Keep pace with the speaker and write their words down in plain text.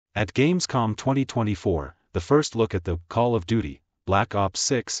At Gamescom 2024, the first look at the Call of Duty Black Ops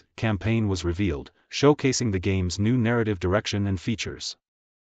 6 campaign was revealed, showcasing the game's new narrative direction and features.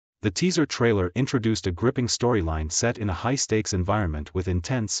 The teaser trailer introduced a gripping storyline set in a high-stakes environment with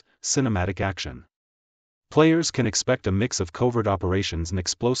intense, cinematic action. Players can expect a mix of covert operations and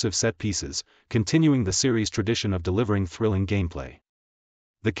explosive set-pieces, continuing the series' tradition of delivering thrilling gameplay.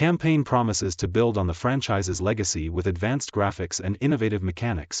 The campaign promises to build on the franchise's legacy with advanced graphics and innovative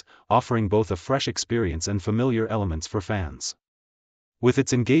mechanics, offering both a fresh experience and familiar elements for fans. With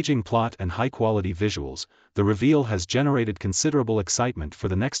its engaging plot and high-quality visuals, the reveal has generated considerable excitement for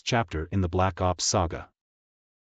the next chapter in the Black Ops saga.